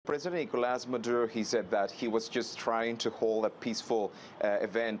President Nicolás Maduro, he said that he was just trying to hold a peaceful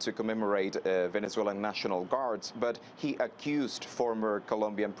event to commemorate Venezuelan National Guards, but he accused former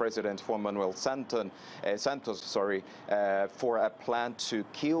Colombian President Juan Manuel Santos, for a plan to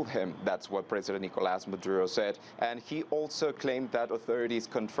kill him. That's what President Nicolás Maduro said. And he also claimed that authorities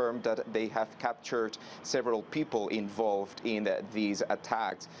confirmed that they have captured several people involved in these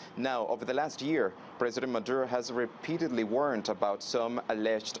attacks. Now, over the last year, President Maduro has repeatedly warned about some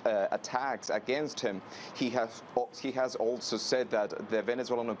alleged attacks against him. He has also said that the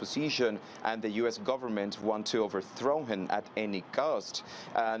Venezuelan opposition and the U.S. government want to overthrow him at any cost.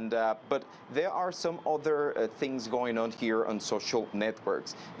 And but there are some other things going on here on social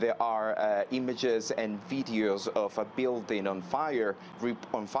networks. There are images and videos of a building on fire.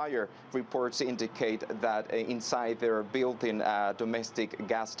 Reports indicate that inside their building, a domestic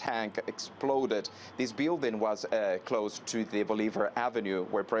gas tank exploded. This building was close to the Bolivar Avenue,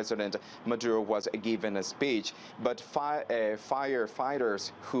 where President Maduro was given a speech. But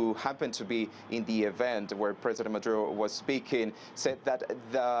firefighters who happened to be in the event where President Maduro was speaking said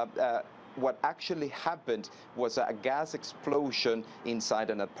that what actually happened was a gas explosion inside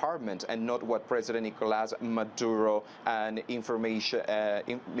an apartment, and not what President Nicolás Maduro and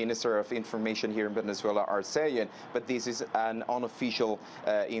Minister of Information here in Venezuela are saying. But this is an unofficial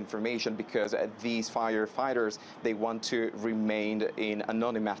information, because these firefighters, they want to remain in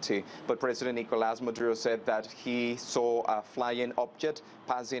anonymity. But President Nicolás Maduro said that he saw a flying object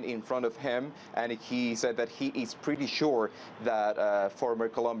passing in front of him, and he said that he is pretty sure that former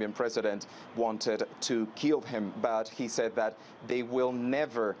Colombian president wanted to kill him, but he said that they will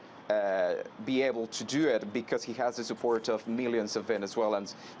never be able to do it, because he has the support of millions of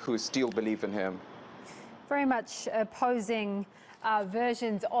Venezuelans who still believe in him. Very much opposing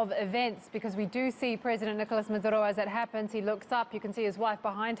versions of events, because we do see President Nicolás Maduro as it happens. He looks up, you can see his wife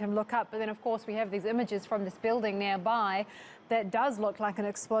behind him look up, but then of course we have these images from this building nearby that does look like an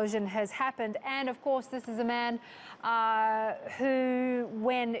explosion has happened. And of course this is a man who,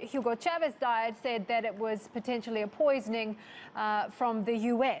 when Hugo Chavez died, said that it was potentially a poisoning from the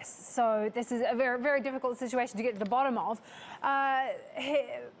US. So this is a very, very difficult situation to get to the bottom of.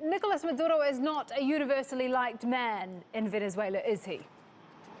 Nicolás Maduro is not a universally liked man in Venezuela, is he?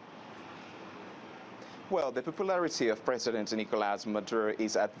 Well, the popularity of President Nicolás Maduro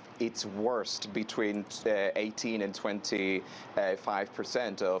is at its worst, between 18 and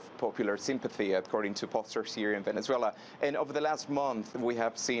 25% of popular sympathy, according to pollsters here in Venezuela. And over the last month, we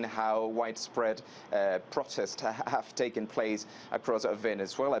have seen how widespread protests have taken place across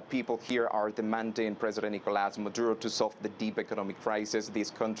Venezuela. People here are demanding President Nicolás Maduro to solve the deep economic crisis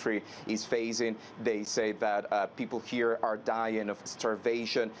this country is facing. They say that people here are dying of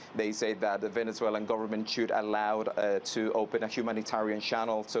starvation. They say that the Venezuelan government should allow to open a humanitarian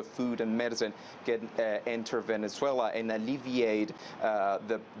channel so food and medicine can enter Venezuela and alleviate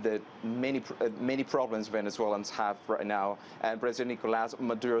the many problems Venezuelans have right now. And President Nicolás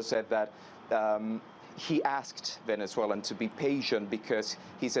Maduro said that he asked Venezuelans to be patient, because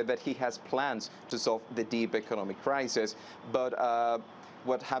he said that he has plans to solve the deep economic crisis. But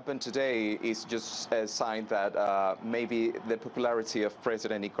what happened today is just a sign that maybe the popularity of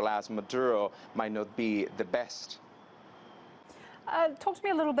President Nicolás Maduro might not be the best. Talk to me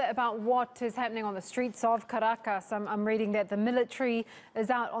a little bit about what is happening on the streets of Caracas. I'm reading that the military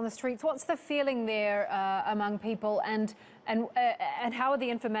is out on the streets. What's the feeling there among people, and how are the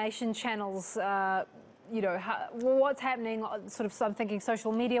information channels? What's happening? Sort of, so I'm thinking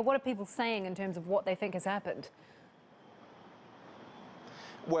social media. What are people saying in terms of what they think has happened?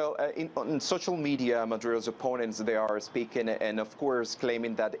 Well, on social media, Maduro's opponents, they are speaking and, of course,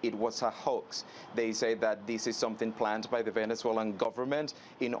 claiming that it was a hoax. They say that this is something planned by the Venezuelan government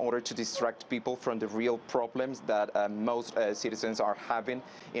in order to distract people from the real problems that most citizens are having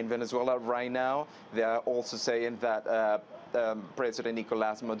in Venezuela right now. They are also saying that President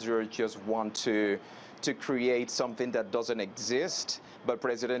Nicolás Maduro just wants to create something that doesn't exist. But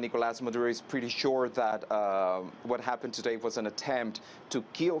President Nicolás Maduro is pretty sure that what happened today was an attempt to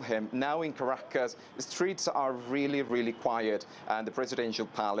kill him. Now in Caracas, the streets are really, really quiet, and the presidential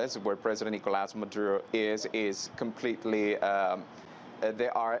palace, where President Nicolás Maduro is completely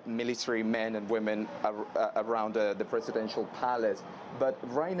there are military men and women around the presidential palace. But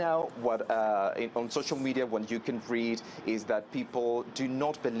right now, what on social media, what you can read is that people do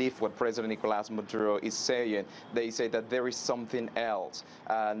not believe what President Nicolás Maduro is saying. They say that there is something else,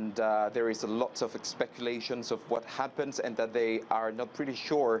 and there is lots of speculations of what happens, and that they are not pretty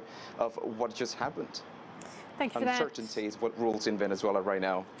sure of what just happened. Thank you for that. Uncertainty is what rules in Venezuela right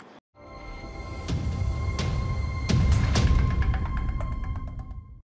now.